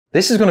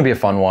This is going to be a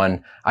fun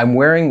one. I'm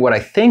wearing what I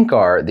think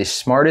are the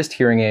smartest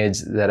hearing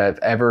aids that I've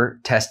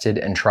ever tested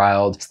and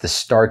trialed. It's the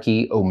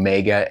Starkey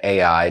Omega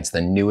AI. It's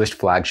the newest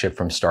flagship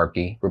from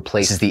Starkey.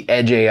 Replaces the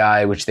Edge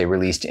AI, which they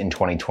released in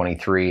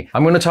 2023.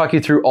 I'm going to talk you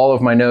through all of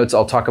my notes.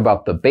 I'll talk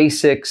about the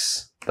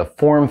basics, the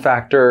form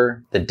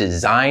factor, the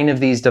design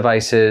of these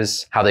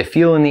devices, how they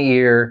feel in the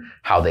ear,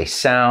 how they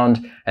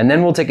sound, and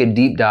then we'll take a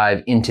deep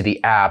dive into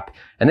the app.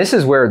 And this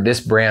is where this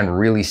brand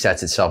really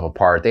sets itself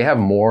apart. They have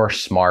more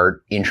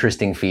smart,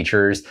 interesting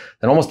features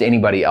than almost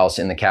anybody else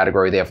in the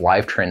category. They have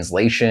live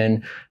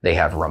translation, they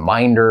have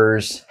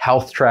reminders,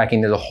 health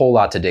tracking. There's a whole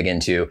lot to dig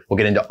into. We'll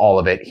get into all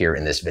of it here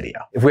in this video.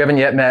 If we haven't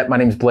yet met, my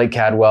name is Blake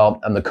Cadwell.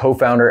 I'm the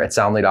co-founder at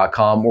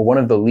Soundly.com. We're one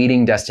of the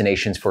leading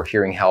destinations for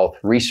hearing health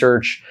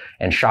research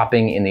and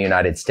shopping in the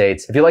United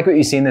States. If you like what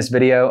you see in this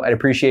video, I'd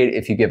appreciate it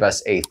if you give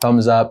us a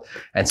thumbs up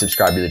and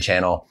subscribe to the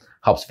channel.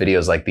 Helps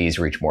videos like these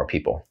reach more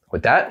people.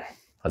 With that,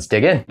 let's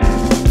dig in.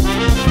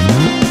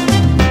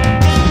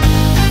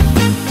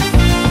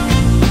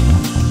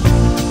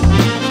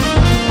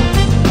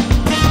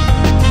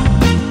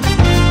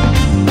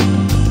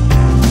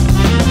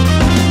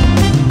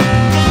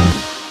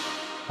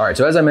 All right,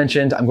 so as I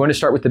mentioned, I'm going to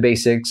start with the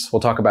basics.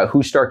 We'll talk about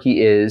who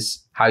Starkey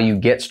is, how you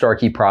get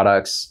Starkey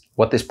products,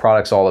 what this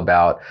product's all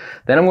about.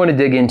 Then I'm going to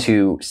dig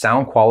into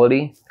sound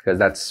quality, because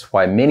that's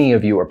why many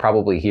of you are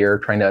probably here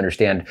trying to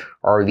understand,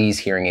 are these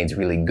hearing aids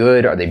really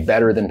good? Are they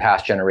better than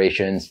past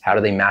generations? How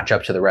do they match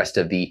up to the rest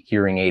of the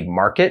hearing aid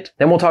market?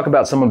 Then we'll talk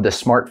about some of the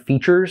smart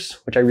features,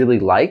 which I really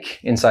like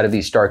inside of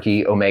these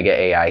Starkey Omega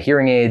AI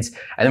hearing aids.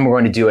 And then we're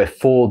going to do a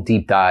full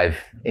deep dive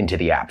into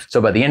the app.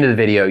 So by the end of the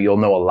video, you'll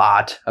know a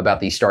lot about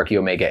the Starkey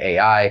Omega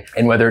AI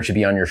and whether it should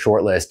be on your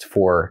shortlist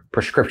for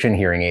prescription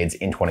hearing aids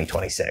in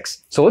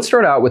 2026. So let's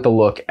start out with a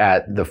look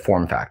at the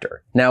form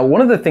factor. Now, one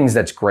of the things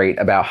that's great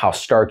about how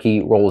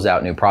Starkey rolls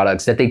out new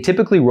products, that they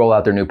typically roll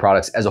out their new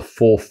products as a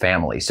full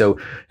family. So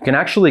you can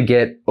actually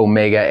get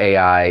Omega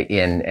AI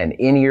in an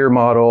in-ear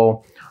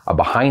model, a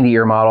behind the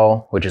ear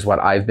model, which is what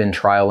I've been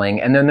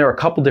trialing. And then there are a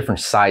couple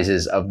different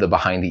sizes of the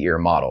behind the ear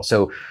model.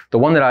 So the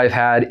one that I've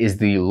had is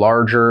the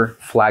larger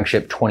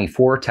flagship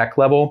 24 tech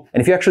level.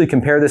 And if you actually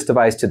compare this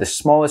device to the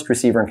smallest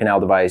receiver and canal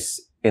device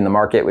in the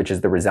market, which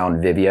is the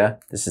Resound Vivia,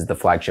 this is the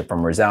flagship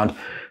from Resound,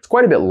 it's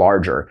quite a bit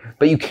larger,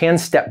 but you can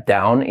step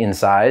down in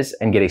size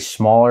and get a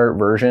smaller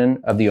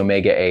version of the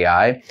Omega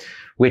AI,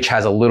 which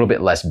has a little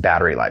bit less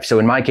battery life. So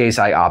in my case,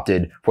 I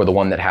opted for the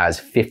one that has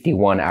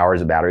 51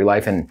 hours of battery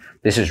life. And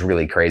this is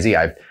really crazy.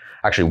 I've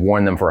actually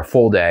worn them for a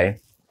full day.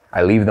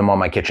 I leave them on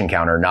my kitchen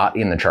counter, not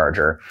in the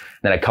charger.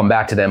 Then I come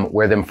back to them,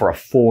 wear them for a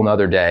full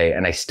another day,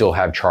 and I still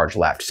have charge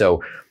left.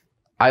 So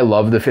I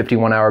love the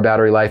 51-hour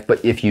battery life,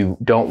 but if you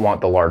don't want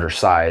the larger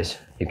size,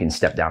 you can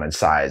step down in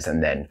size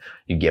and then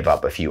you give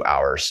up a few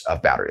hours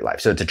of battery life.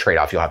 So it's a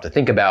trade-off you'll have to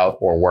think about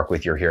or work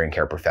with your hearing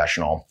care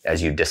professional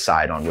as you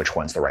decide on which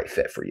one's the right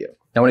fit for you.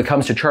 Now, when it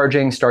comes to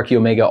charging, Starkey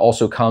Omega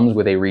also comes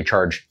with a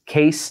recharge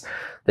case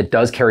that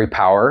does carry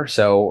power.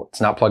 So it's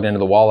not plugged into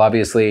the wall,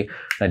 obviously.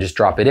 I just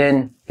drop it in,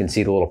 you can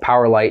see the little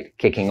power light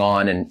kicking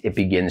on and it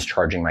begins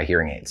charging my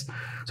hearing aids.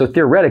 So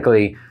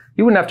theoretically,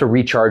 you wouldn't have to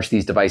recharge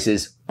these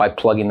devices by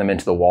plugging them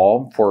into the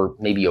wall for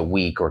maybe a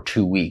week or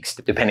 2 weeks,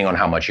 depending on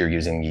how much you're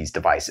using these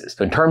devices.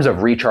 So in terms of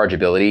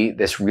rechargeability,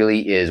 this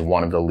really is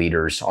one of the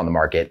leaders on the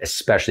market,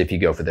 especially if you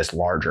go for this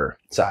larger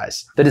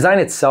size. The design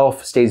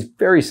itself stays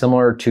very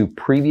similar to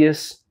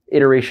previous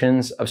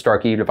iterations of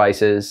Starkey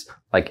devices,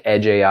 like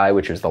Edge AI,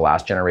 which is the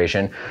last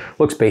generation,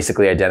 looks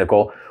basically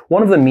identical.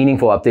 One of the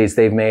meaningful updates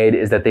they've made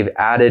is that they've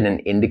added an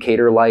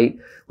indicator light,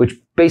 which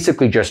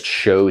basically just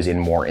shows in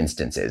more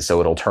instances. So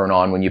it'll turn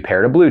on when you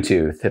pair to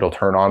Bluetooth, it'll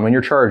turn on when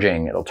you're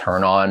charging, it'll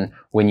turn on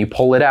when you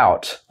pull it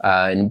out.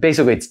 And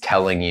basically it's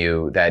telling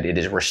you that it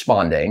is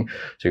responding.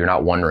 So you're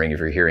not wondering if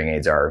your hearing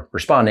aids are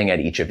responding at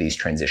each of these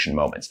transition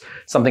moments.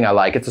 Something I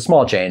like, it's a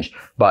small change,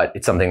 but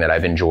it's something that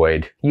I've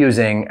enjoyed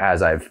using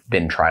as I've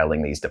been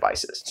trialing these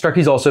devices.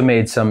 Starkey's also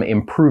made some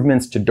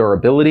improvements to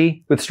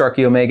durability with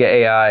Starkey Omega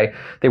AI.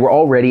 They were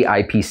already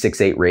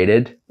IP68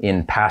 rated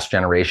in past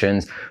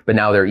generations, but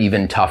now they're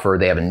even tougher.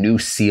 They have a new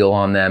seal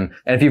on them.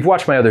 And if you've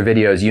watched my other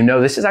videos, you know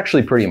this is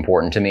actually pretty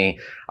important to me.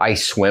 I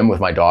swim with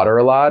my daughter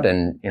a lot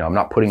and I'm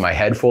not putting my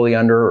head fully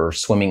under or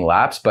swimming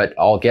laps, but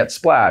I'll get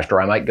splashed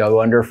or I might go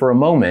under for a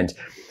moment.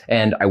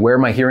 And I wear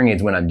my hearing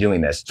aids when I'm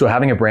doing this. So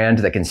having a brand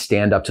that can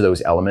stand up to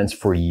those elements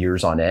for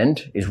years on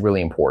end is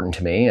really important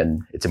to me.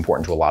 And it's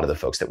important to a lot of the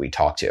folks that we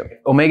talk to.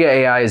 Omega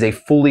AI is a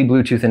fully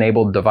Bluetooth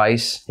enabled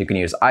device. You can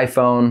use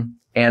iPhone,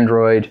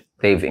 Android.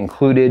 They've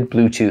included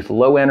Bluetooth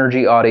low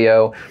energy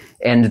audio.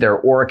 and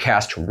they're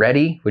Auracast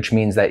ready, which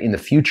means that in the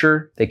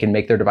future, they can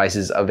make their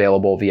devices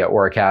available via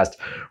Auracast.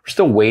 We're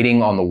still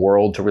waiting on the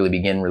world to really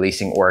begin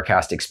releasing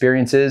Auracast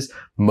experiences.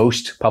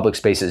 Most public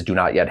spaces do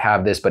not yet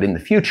have this, but in the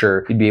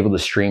future, you'd be able to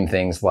stream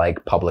things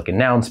like public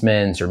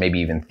announcements or maybe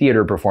even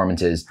theater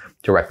performances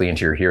directly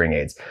into your hearing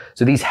aids.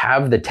 So these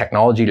have the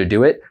technology to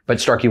do it,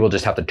 but Starkey will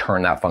just have to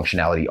turn that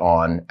functionality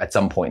on at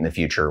some point in the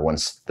future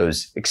once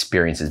those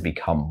experiences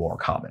become more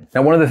common.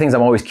 Now, one of the things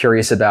I'm always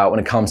curious about when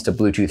it comes to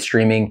Bluetooth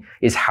streaming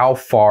is how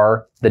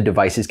far the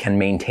devices can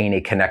maintain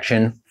a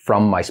connection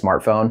from my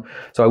smartphone.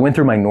 So I went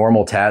through my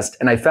normal test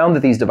and I found that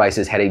these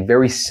devices had a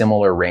very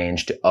similar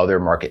range to other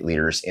market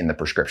leaders in the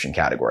prescription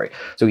category.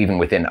 So even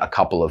within a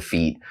couple of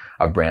feet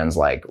of brands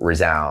like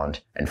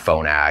Resound and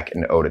Phonak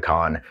and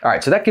Oticon. All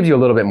right, so that gives you a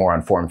little bit more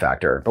on form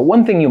factor. But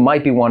one thing you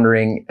might be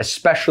wondering,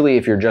 especially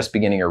if you're just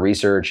beginning your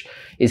research,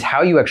 is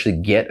how you actually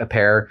get a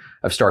pair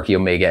of Starkey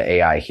Omega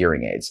AI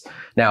hearing aids.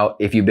 Now,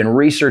 if you've been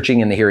researching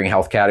in the hearing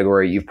health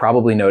category, you've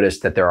probably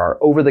noticed that there are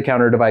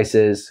over-the-counter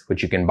devices,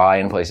 which you can buy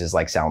in places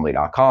like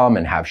Soundly.com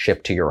and have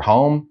shipped to your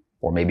home,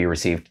 or maybe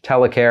received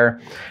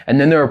telecare.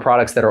 And then there are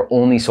products that are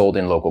only sold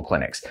in local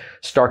clinics.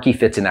 Starkey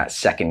fits in that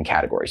second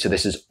category. So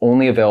this is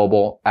only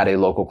available at a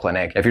local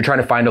clinic. If you're trying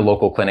to find a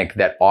local clinic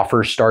that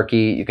offers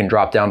Starkey, you can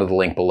drop down to the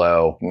link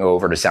below, go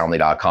over to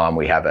Soundly.com.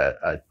 We have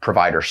a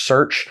provider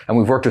search, and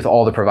we've worked with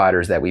all the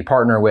providers that we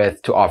partner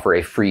with to offer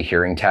a free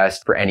hearing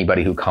test for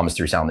anybody who comes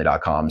through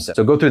Soundly.com.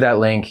 So go through that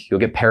link, you'll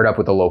get paired up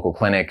with a local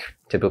clinic,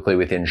 typically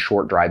within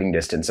short driving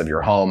distance of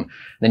your home.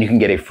 Then you can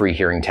get a free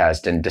hearing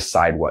test and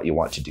decide what you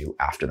want to do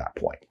after that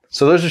point.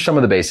 So those are some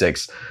of the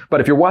basics.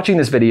 But if you're watching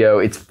this video,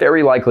 it's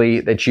very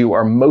likely that you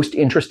are most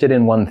interested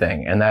in one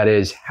thing, and that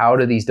is, how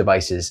do these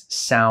devices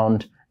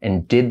sound,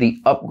 and did the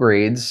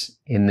upgrades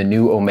in the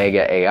new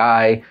Omega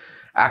AI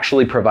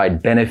actually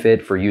provide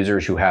benefit for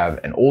users who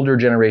have an older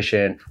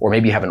generation or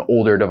maybe have an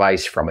older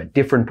device from a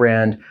different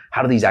brand?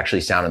 How do these actually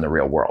sound in the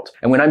real world?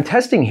 And when I'm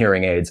testing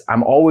hearing aids,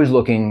 I'm always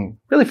looking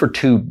really for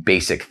two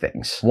basic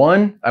things.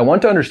 One, I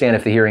want to understand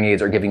if the hearing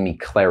aids are giving me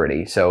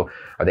clarity. So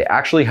are they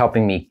actually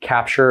helping me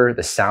capture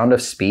the sound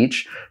of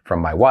speech from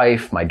my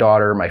wife, my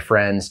daughter, my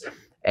friends,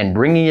 and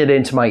bringing it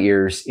into my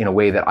ears in a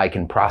way that I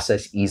can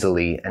process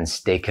easily and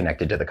stay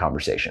connected to the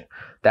conversation?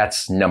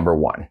 That's number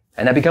one.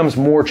 And that becomes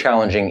more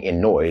challenging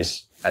in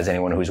noise, as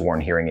anyone who's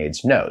worn hearing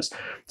aids knows.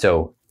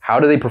 So how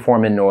do they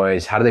perform in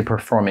noise? How do they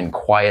perform in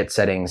quiet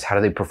settings? How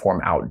do they perform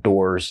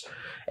outdoors?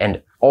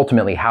 And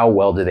ultimately, how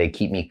well do they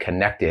keep me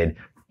connected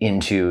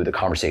into the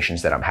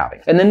conversations that I'm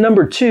having? And then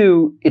number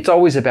two, it's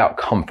always about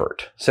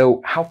comfort.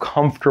 So how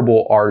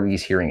comfortable are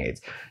these hearing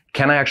aids?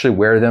 Can I actually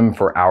wear them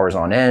for hours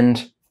on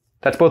end?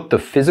 That's both the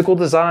physical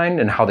design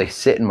and how they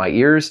sit in my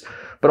ears,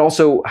 but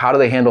also how do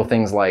they handle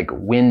things like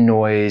wind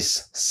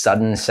noise,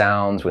 sudden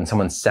sounds? When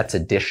someone sets a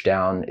dish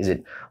down, is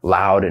it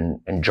loud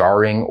and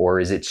jarring, or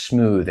is it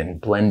smooth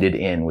and blended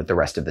in with the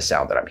rest of the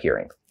sound that I'm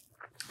hearing?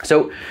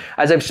 So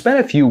as I've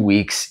spent a few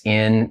weeks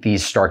in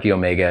these Starkey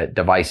Omega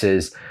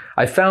devices,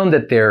 I found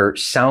that their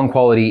sound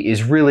quality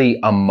is really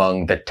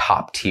among the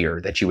top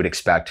tier that you would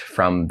expect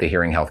from the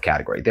hearing health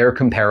category. They're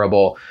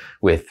comparable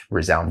with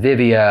Resound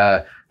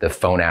Vivia, the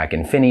Phonak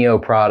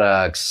Infinio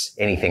products,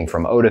 anything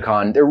from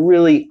Oticon. They're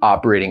really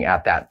operating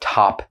at that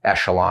top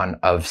echelon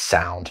of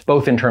sound,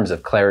 both in terms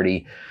of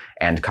clarity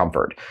and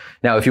comfort.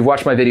 Now, if you've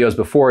watched my videos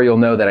before, you'll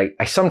know that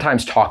I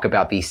sometimes talk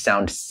about the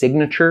sound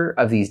signature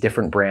of these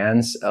different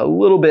brands, a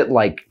little bit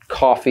like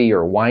coffee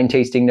or wine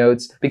tasting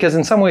notes, because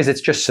in some ways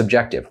it's just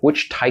subjective.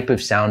 Which type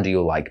of sound do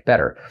you like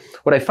better?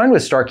 What I find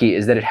with Starkey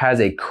is that it has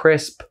a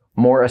crisp,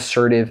 more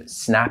assertive,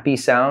 snappy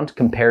sound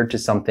compared to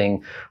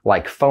something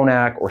like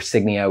Phonak or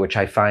Signia, which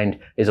I find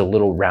is a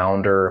little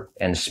rounder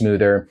and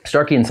smoother.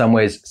 Starkey in some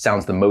ways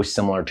sounds the most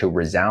similar to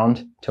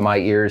Resound to my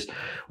ears,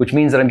 which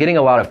means that I'm getting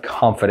a lot of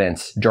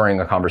confidence during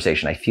a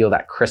conversation. I feel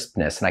that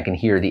crispness and I can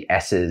hear the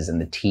S's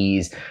and the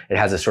T's. It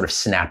has a sort of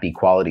snappy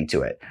quality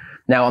to it.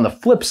 Now, on the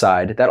flip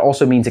side, that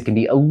also means it can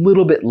be a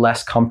little bit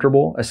less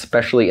comfortable,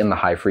 especially in the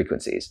high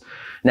frequencies.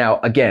 Now,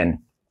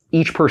 again,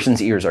 each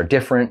person's ears are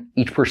different,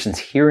 each person's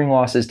hearing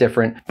loss is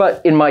different,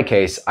 but in my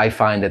case, I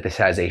find that this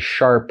has a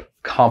sharp,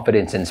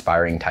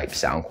 confidence-inspiring type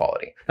sound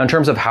quality. Now, in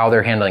terms of how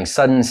they're handling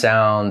sudden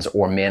sounds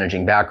or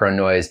managing background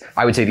noise,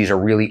 I would say these are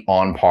really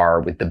on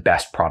par with the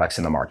best products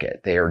in the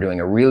market. They are doing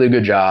a really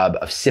good job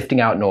of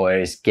sifting out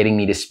noise, getting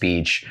me to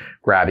speech,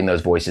 grabbing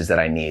those voices that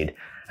I need,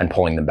 and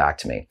pulling them back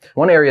to me.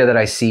 One area that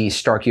I see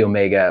Starkey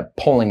Omega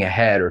pulling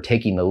ahead or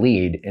taking the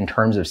lead in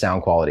terms of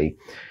sound quality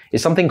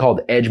is something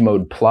called Edge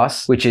Mode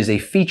Plus, which is a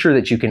feature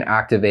that you can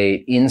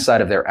activate inside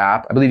of their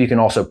app. I believe you can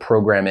also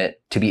program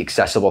it to be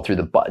accessible through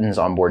the buttons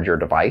on board your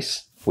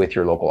device with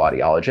your local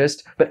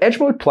audiologist. But Edge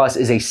Mode Plus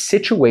is a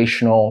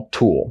situational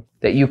tool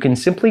that you can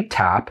simply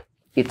tap.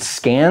 It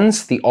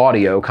scans the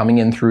audio coming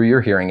in through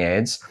your hearing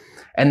aids,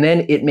 and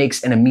then it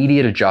makes an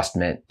immediate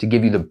adjustment to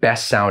give you the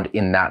best sound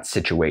in that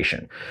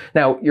situation.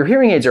 Now, your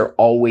hearing aids are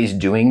always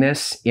doing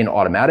this in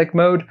automatic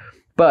mode,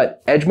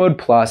 But Edge Mode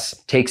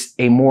Plus takes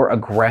a more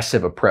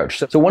aggressive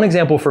approach. So one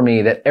example for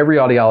me that every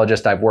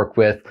audiologist I've worked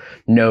with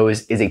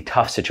knows is a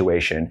tough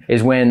situation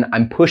is when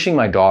I'm pushing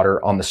my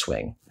daughter on the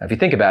swing. Now, if you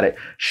think about it,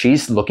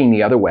 she's looking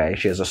the other way.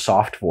 She has a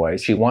soft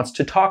voice. She wants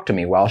to talk to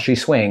me while she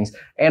swings,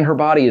 and her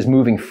body is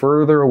moving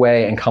further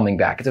away and coming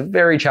back. It's a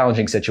very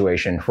challenging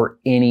situation for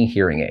any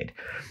hearing aid.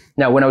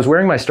 Now, when I was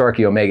wearing my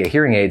Starkey Omega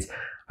hearing aids,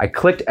 I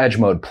clicked Edge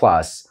Mode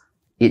Plus.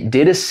 It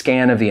did a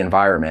scan of the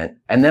environment,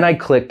 and then I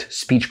clicked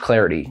speech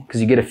clarity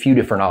because you get a few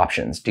different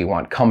options. Do you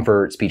want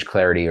comfort, speech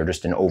clarity, or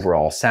just an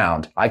overall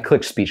sound? I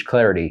clicked speech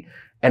clarity,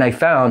 and I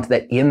found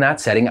that in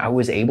that setting, I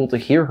was able to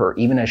hear her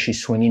even as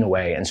she's swinging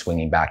away and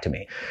swinging back to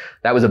me.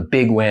 That was a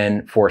big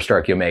win for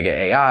Starkey Omega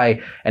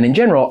AI. And in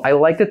general, I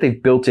like that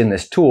they've built in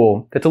this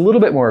tool that's a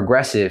little bit more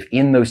aggressive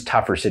in those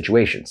tougher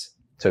situations.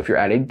 So if you're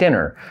at a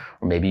dinner,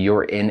 or maybe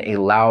you're in a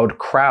loud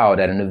crowd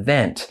at an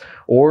event,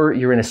 or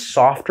you're in a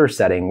softer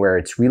setting where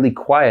it's really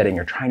quiet and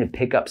you're trying to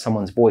pick up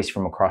someone's voice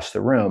from across the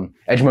room,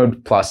 Edge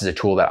Mode Plus is a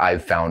tool that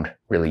I've found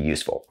really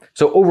useful.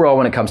 So overall,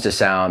 when it comes to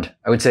sound,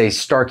 I would say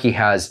Starkey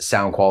has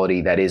sound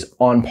quality that is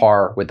on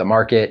par with the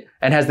market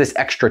and has this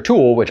extra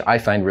tool, which I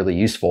find really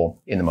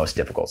useful in the most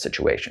difficult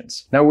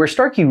situations. Now, where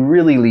Starkey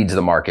really leads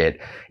the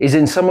market is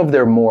in some of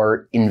their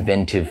more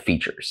inventive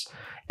features.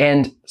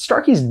 And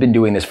Starkey's been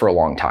doing this for a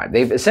long time.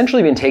 They've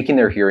essentially been taking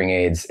their hearing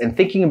aids and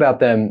thinking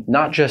about them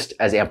not just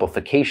as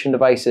amplification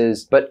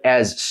devices, but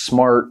as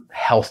smart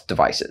health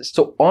devices.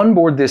 So on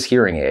board this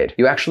hearing aid,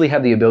 you actually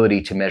have the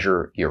ability to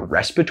measure your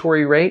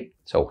respiratory rate,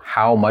 so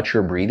how much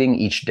you're breathing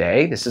each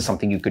day. This is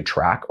something you could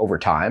track over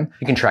time.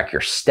 You can track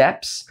your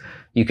steps.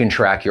 You can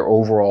track your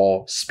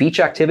overall speech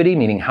activity,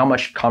 meaning how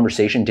much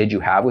conversation did you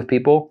have with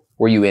people?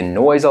 Were you in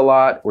noise a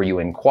lot? Were you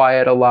in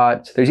quiet a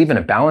lot? So there's even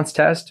a balance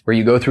test where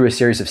you go through a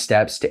series of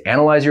steps to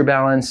analyze your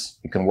balance.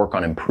 You can work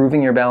on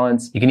improving your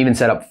balance. You can even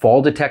set up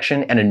fall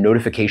detection and a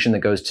notification that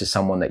goes to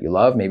someone that you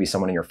love, maybe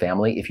someone in your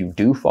family, if you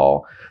do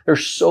fall.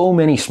 There's so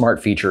many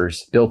smart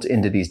features built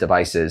into these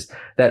devices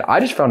that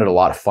I just found it a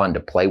lot of fun to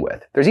play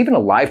with. There's even a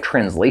live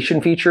translation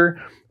feature,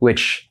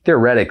 which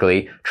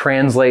theoretically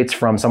translates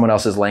from someone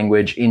else's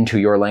language into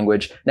your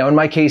language. Now, in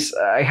my case,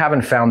 I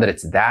haven't found that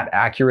it's that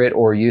accurate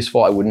or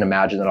useful. I wouldn't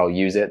imagine that I'll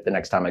use it the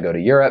next time I go to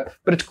Europe,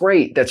 but it's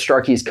great that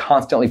Starkey is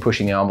constantly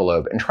pushing the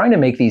envelope and trying to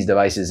make these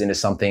devices into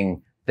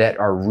something that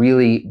are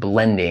really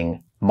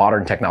blending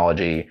modern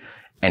technology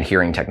and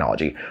hearing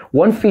technology.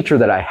 One feature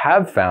that I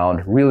have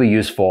found really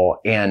useful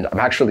and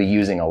I'm actually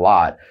using a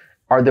lot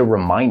are the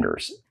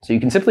reminders. So you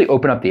can simply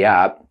open up the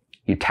app,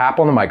 you tap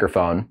on the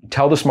microphone,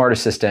 tell the smart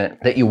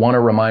assistant that you want a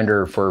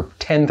reminder for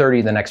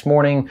 10:30 the next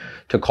morning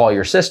to call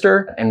your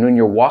sister. And when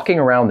you're walking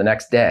around the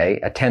next day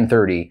at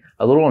 10:30,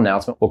 a little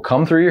announcement will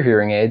come through your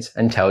hearing aids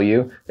and tell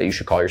you that you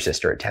should call your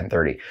sister at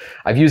 10:30.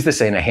 I've used this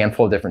in a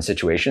handful of different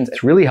situations.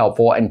 It's really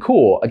helpful and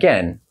cool.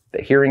 Again,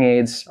 that hearing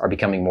aids are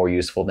becoming more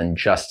useful than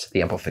just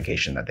the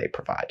amplification that they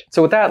provide.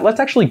 So with that, let's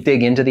actually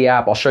dig into the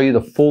app. I'll show you the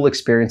full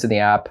experience of the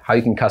app, how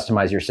you can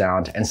customize your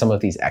sound, and some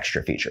of these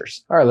extra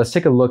features. All right, let's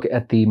take a look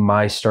at the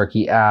My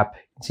Starkey app.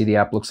 You can see the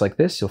app looks like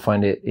this. You'll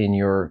find it in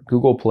your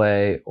Google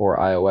Play or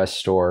iOS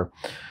store.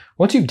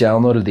 Once you've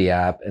downloaded the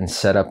app and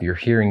set up your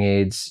hearing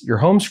aids, your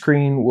home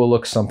screen will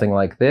look something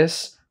like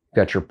this.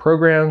 You've got your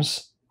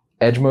programs,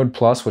 Edge Mode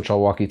Plus, which I'll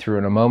walk you through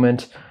in a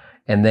moment,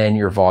 and then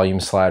your volume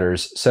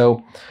sliders.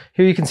 So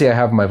here you can see I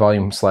have my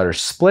volume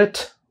sliders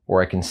split,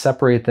 or I can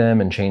separate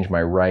them and change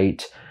my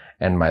right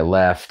and my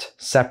left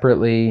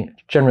separately.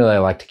 Generally, I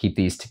like to keep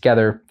these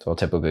together, so I'll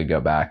typically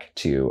go back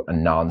to a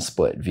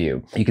non-split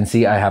view. You can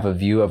see I have a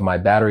view of my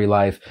battery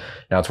life.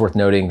 Now it's worth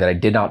noting that I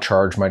did not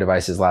charge my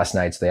devices last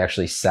night, so they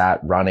actually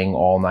sat running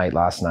all night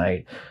last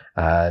night.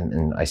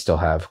 And I still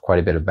have quite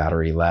a bit of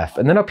battery left.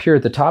 And then up here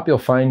at the top, you'll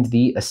find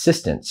the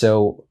assistant.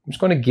 So I'm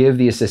just going to give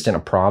the assistant a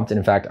prompt. And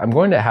in fact, I'm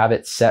going to have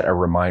it set a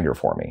reminder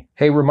for me.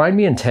 Hey, remind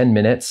me in 10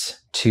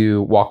 minutes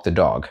to walk the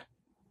dog.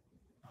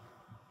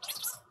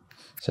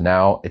 So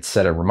now it's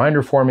set a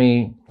reminder for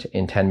me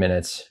in 10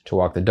 minutes to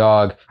walk the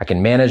dog. I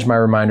can manage my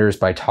reminders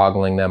by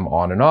toggling them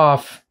on and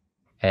off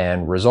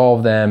and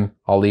resolve them.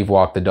 I'll leave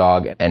walk the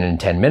dog. And in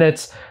 10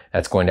 minutes,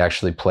 that's going to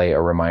actually play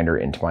a reminder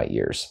into my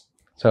ears.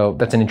 So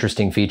that's an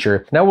interesting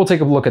feature. Now we'll take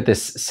a look at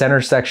this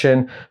center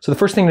section. So the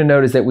first thing to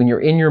note is that when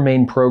you're in your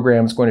main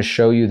program, it's going to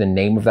show you the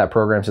name of that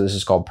program. So this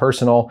is called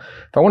Personal.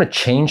 If I want to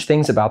change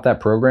things about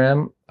that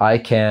program, I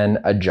can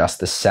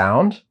adjust the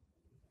sound.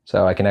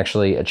 So I can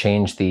actually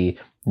change the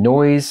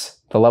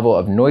noise, the level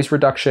of noise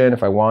reduction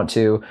if I want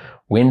to,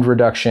 wind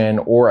reduction,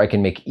 or I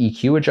can make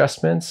EQ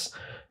adjustments.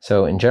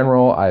 So in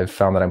general, I've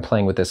found that I'm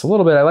playing with this a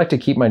little bit. I like to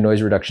keep my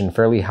noise reduction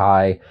fairly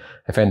high.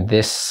 I find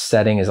this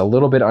setting is a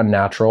little bit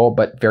unnatural,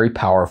 but very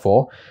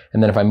powerful.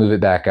 And then if I move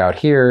it back out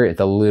here, it's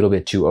a little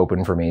bit too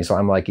open for me. So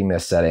I'm liking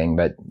this setting,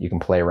 but you can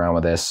play around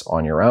with this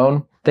on your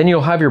own. Then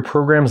you'll have your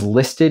programs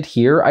listed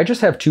here. I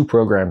just have 2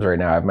 programs right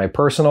now. I have my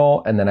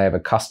personal, and then I have a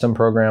custom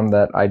program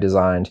that I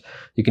designed.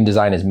 You can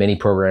design as many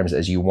programs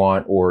as you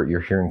want, or your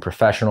hearing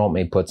professional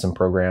may put some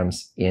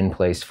programs in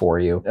place for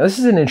you. Now, this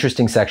is an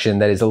interesting section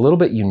that is a little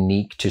bit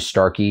unique to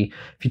Starkey.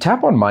 If you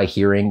tap on My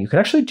Hearing, you can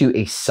actually do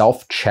a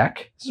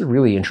self-check. This is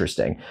really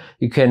interesting.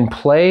 You can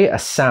play a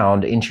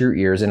sound into your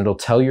ears, and it'll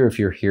tell you if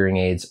your hearing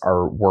aids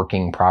are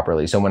working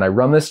properly. So when I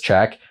run this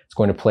check, it's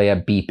going to play a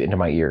beep into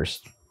my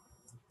ears.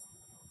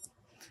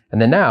 And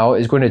then now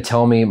is going to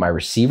tell me my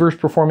receiver is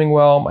performing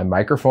well, my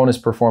microphone is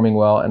performing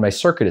well, and my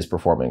circuit is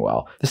performing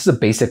well. This is a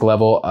basic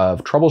level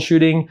of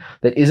troubleshooting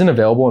that isn't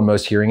available in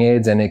most hearing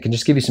aids, and it can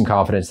just give you some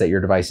confidence that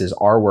your devices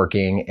are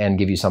working and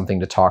give you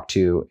something to talk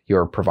to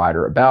your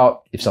provider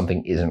about if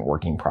something isn't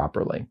working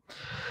properly.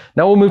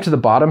 Now we'll move to the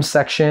bottom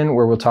section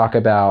where we'll talk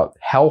about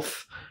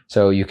health.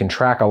 So you can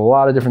track a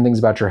lot of different things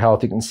about your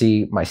health. You can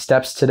see my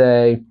steps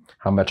today,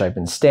 how much I've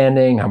been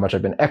standing, how much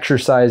I've been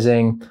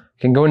exercising.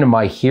 I can go into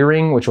My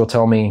Hearing, which will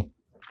tell me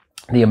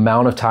the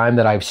amount of time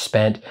that I've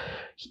spent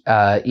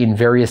in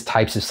various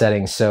types of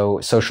settings. So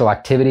social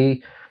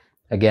activity,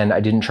 again, I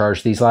didn't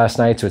charge these last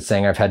night, so it's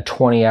saying I've had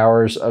 20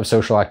 hours of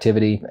social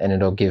activity, and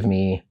it'll give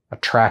me a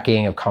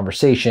tracking of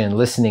conversation,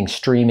 listening,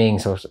 streaming,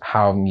 so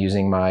how I'm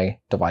using my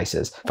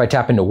devices. If I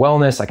tap into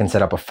wellness, I can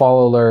set up a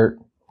fall alert,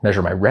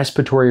 measure my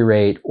respiratory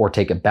rate, or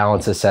take a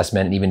balance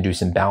assessment and even do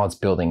some balance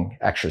building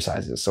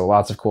exercises. So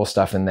lots of cool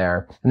stuff in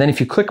there. And then if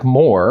you click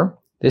more,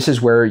 this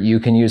is where you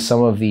can use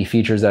some of the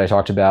features that I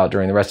talked about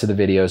during the rest of the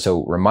video.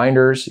 So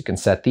reminders, you can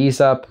set these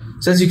up.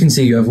 So as you can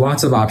see, you have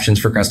lots of options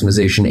for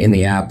customization in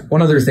the app.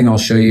 One other thing I'll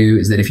show you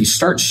is that if you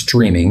start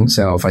streaming,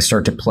 so if I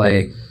start to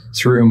play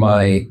through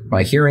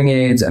my hearing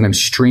aids and I'm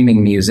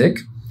streaming music,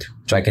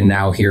 which I can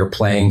now hear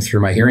playing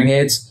through my hearing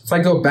aids. If I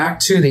go back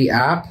to the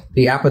app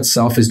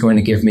itself is going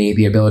to give me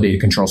the ability to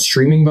control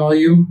streaming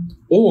volume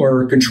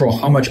or control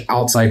how much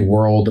outside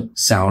world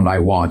sound I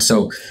want.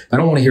 So if I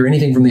don't want to hear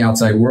anything from the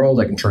outside world,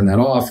 I can turn that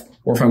off.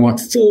 Or if I want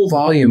full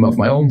volume of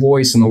my own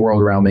voice and the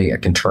world around me, I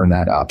can turn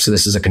that up. So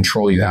this is a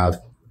control you have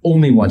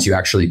only once you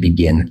actually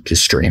begin to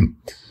stream.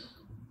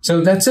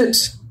 So that's it.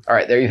 All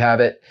right, there you have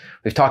it.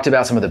 We've talked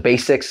about some of the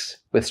basics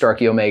with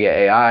Starkey Omega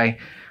AI.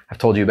 I've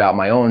told you about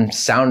my own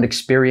sound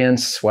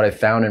experience, what I've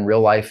found in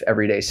real life,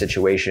 everyday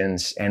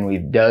situations, and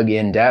we've dug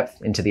in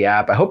depth into the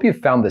app. I hope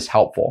you've found this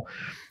helpful.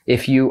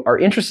 If you are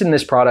interested in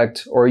this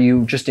product, or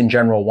you just in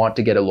general want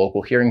to get a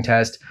local hearing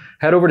test,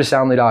 head over to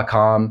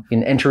soundly.com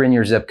and enter in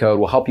your zip code.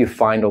 We'll help you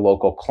find a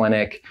local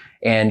clinic,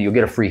 and you'll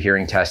get a free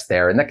hearing test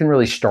there. And that can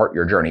really start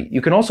your journey. You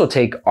can also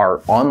take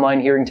our online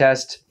hearing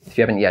test. If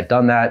you haven't yet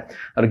done that,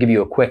 that'll give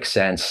you a quick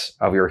sense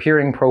of your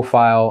hearing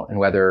profile and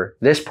whether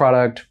this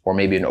product or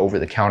maybe an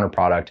over-the-counter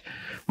product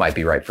might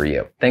be right for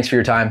you. Thanks for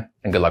your time,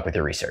 and good luck with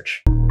your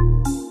research.